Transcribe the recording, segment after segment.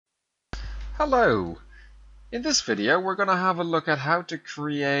Hello! In this video we're going to have a look at how to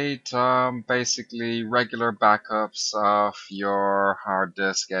create basically regular backups of your hard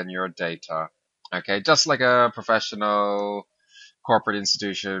disk and your data. Okay, just like a professional corporate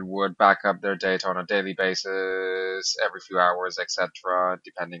institution would back up their data on a daily basis, every few hours, etc.,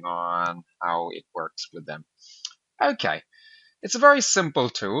 depending on how it works with them. Okay, it's a very simple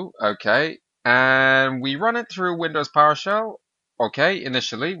tool, okay, and we run it through Windows PowerShell. Okay,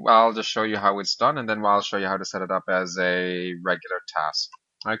 initially, I'll just show you how it's done, and then I'll show you how to set it up as a regular task.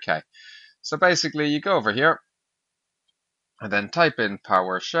 Okay, so basically you go over here, and then type in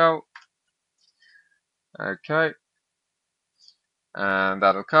PowerShell. Okay, and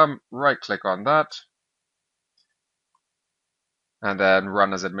that'll come. Right-click on that, and then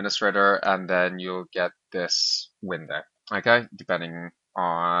run as administrator, and then you'll get this window. Okay, depending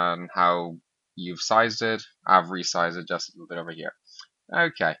on how you've sized it. I've resized it just a little bit over here.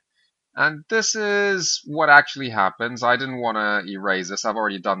 Okay, and this is what actually happens. I didn't want to erase this. I've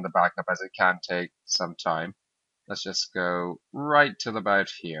already done the backup as it can take some time. Let's just go right till about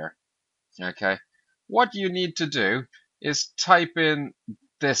here. Okay, what you need to do is type in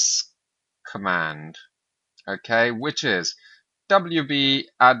this command, okay, which is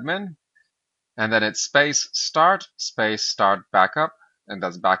wbadmin, and then it's space start backup, and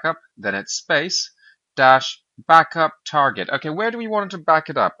that's backup. Then it's space dash backup target. Okay, where do we want to back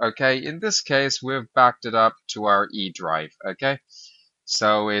it up? Okay, in this case, we've backed it up to our E drive. Okay,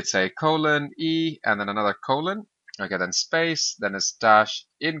 so it's a colon E and then another colon. Okay, then space, then it's dash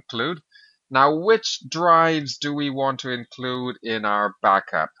include. Now, which drives do we want to include in our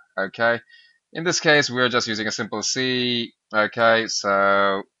backup? Okay, in this case, we're just using a simple C. Okay,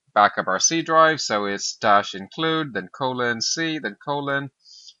 so backup our C drive, so it's dash include, then colon C, then colon,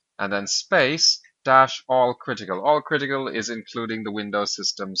 and then space dash all critical. All critical is including the Windows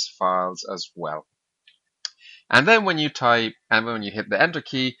systems files as well. And then when you type, and when you hit the enter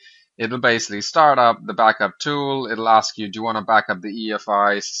key, it'll basically start up the backup tool. It'll ask you, do you want to back up the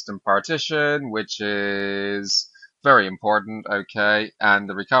EFI system partition, which is very important, okay? And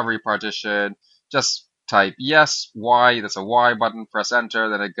the recovery partition, just type yes, Y, that's a Y button, press enter,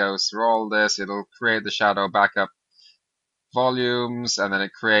 then it goes through all this. It'll create the shadow backup volumes, and then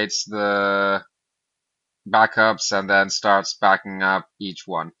it creates the backups and then starts backing up each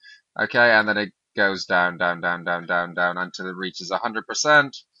one. Okay, and then it goes down until it reaches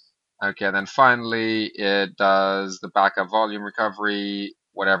 100%. Okay, and then finally it does the backup volume recovery,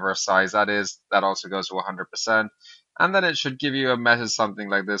 whatever size that is, that also goes to 100%. And then it should give you a message something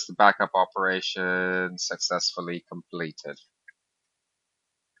like this: the backup operation successfully completed.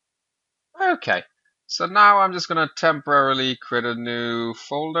 Okay, so now I'm just going to temporarily create a new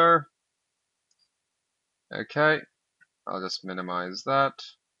folder. Okay, I'll just minimize that.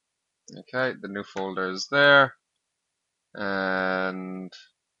 Okay, the new folder is there, and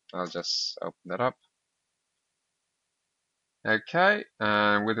I'll just open that up. Okay,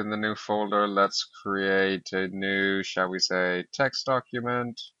 and within the new folder, let's create a new, shall we say, text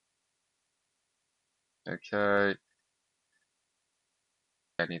document. Okay,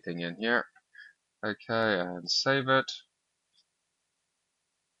 anything in here. Okay, and save it.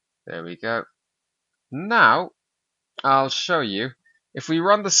 There we go. Now, I'll show you. If we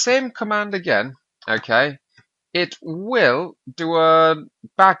run the same command again, okay, it will do a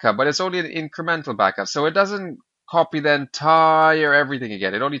backup, but it's only an incremental backup. So it doesn't copy the entire everything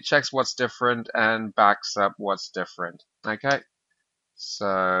again. It only checks what's different and backs up what's different. Okay,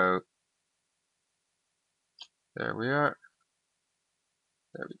 so there we are.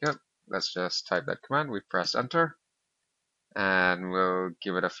 There we go. Let's just type that command. We press enter, and we'll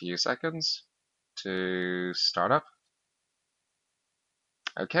give it a few seconds to start up.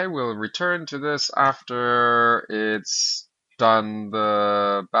 Okay, we'll return to this after it's done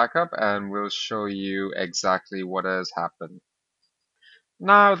the backup, and we'll show you exactly what has happened.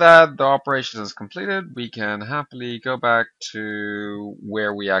 Now that the operation is completed, we can happily go back to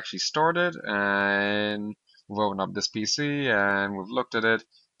where we actually started, and we've opened up this PC and we've looked at it.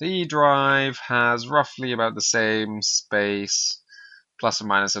 The E drive has roughly about the same space, plus or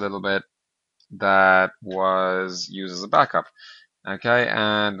minus a little bit, that was used as a backup. Okay,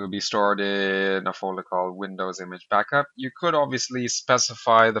 and will be stored in a folder called Windows Image Backup. You could obviously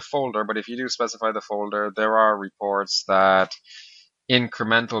specify the folder, but if you do specify the folder, there are reports that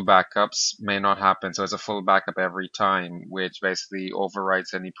incremental backups may not happen, so it's a full backup every time, which basically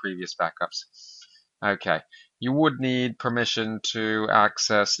overwrites any previous backups. Okay, you would need permission to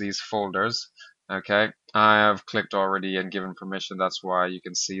access these folders. Okay, I have clicked already and given permission, that's why you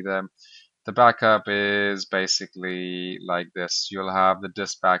can see them. The backup is basically like this. You'll have the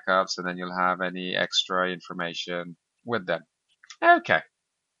disk backups and then you'll have any extra information with them. Okay.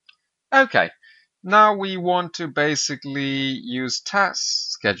 Okay. Now we want to basically use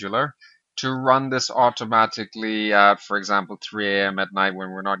Task Scheduler to run this automatically at, for example, 3 a.m. at night when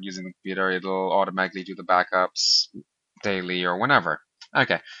we're not using the computer. It'll automatically do the backups daily or whenever.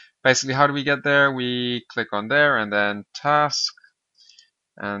 Okay. Basically, how do we get there? We click on there and then Task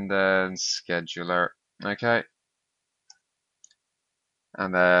and then Scheduler. Okay.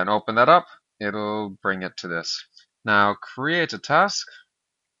 And then open that up. It'll bring it to this. Now create a task.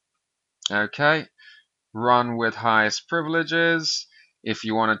 Okay. Run with highest privileges. If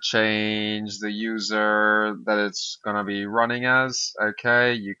you want to change the user that it's going to be running as,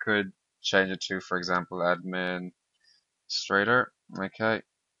 okay, you could change it to, for example, admin Strader. Okay.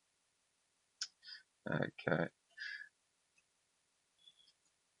 Okay.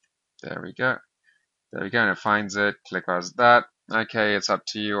 There we go. There we go. And it finds it. Click as that. Okay, it's up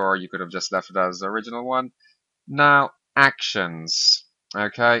to you, or you could have just left it as the original one. Now, actions.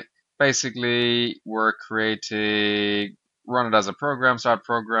 Okay. Basically, we're creating, run it as a program, start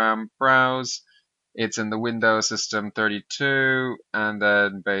program, browse. It's in the Windows System 32, and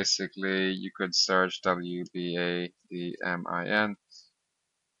then basically you could search wbadmin.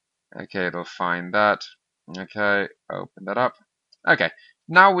 Okay, it'll find that. Okay, open that up. Okay,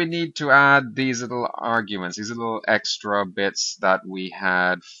 now we need to add these little arguments, these little extra bits that we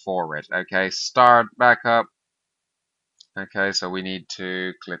had for it. Okay, start backup. Okay, so we need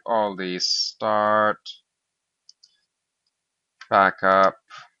to click all these, start, backup,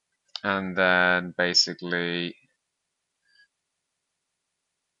 and then basically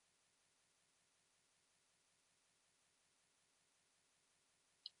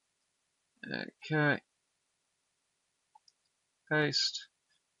okay, paste.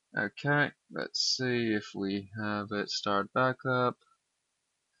 Okay, let's see if we have it, start backup.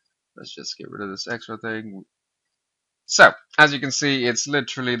 Let's just get rid of this extra thing. So, as you can see, it's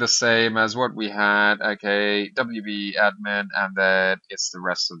literally the same as what we had. Okay, wbadmin, and then it's the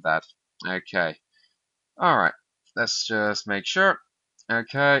rest of that. Okay, alright, let's just make sure.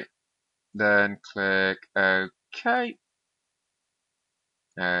 Okay, then click OK.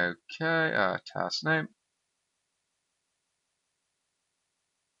 Okay, task name.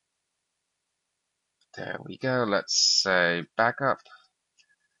 There we go. Let's say backup,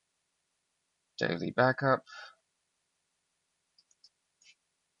 daily backup,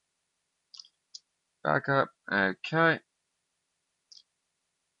 backup. Okay.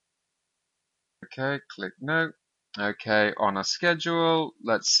 Okay, click no. Okay, on a schedule,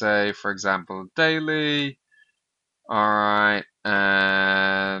 let's say, for example, daily. Alright,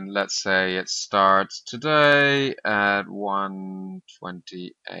 and let's say it starts today at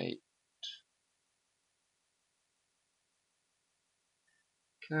 1:28.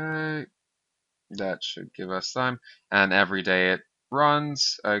 Okay, that should give us time. And every day it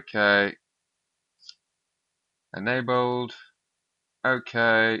runs. Okay, enabled.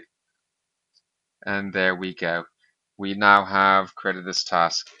 Okay, and there we go. We now have created this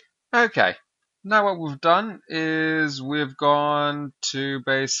task. Okay, now what we've done is we've gone to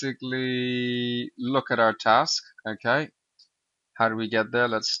basically look at our task. Okay, how do we get there?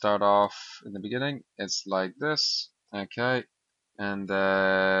 Let's start off in the beginning. It's like this. Okay, and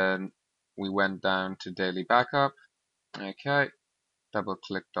then we went down to daily backup. Okay, double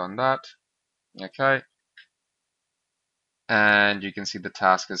clicked on that. Okay, and you can see the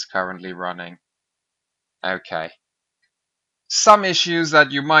task is currently running. Okay. Some issues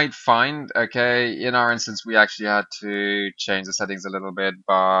that you might find, okay, in our instance, we actually had to change the settings a little bit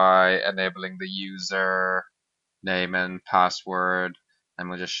by enabling the user name and password, and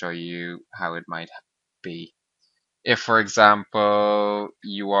we'll just show you how it might be. If, for example,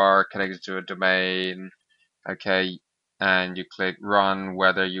 you are connected to a domain, okay, and you click run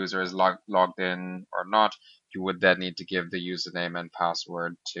whether user is logged in or not, you would then need to give the username and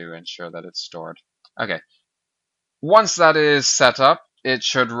password to ensure that it's stored. Okay. Once that is set up, it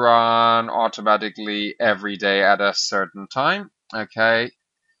should run automatically every day at a certain time. Okay,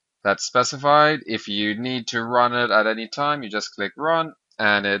 that's specified. If you need to run it at any time, you just click run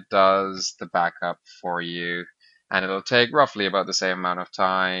and it does the backup for you. And it'll take roughly about the same amount of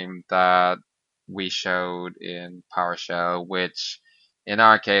time that we showed in PowerShell, which in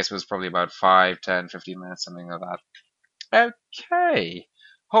our case was probably about 5, 10, 15 minutes, something like that. Okay,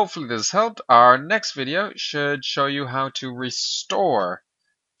 hopefully this helped. Our next video should show you how to restore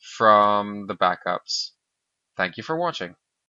from the backups. Thank you for watching.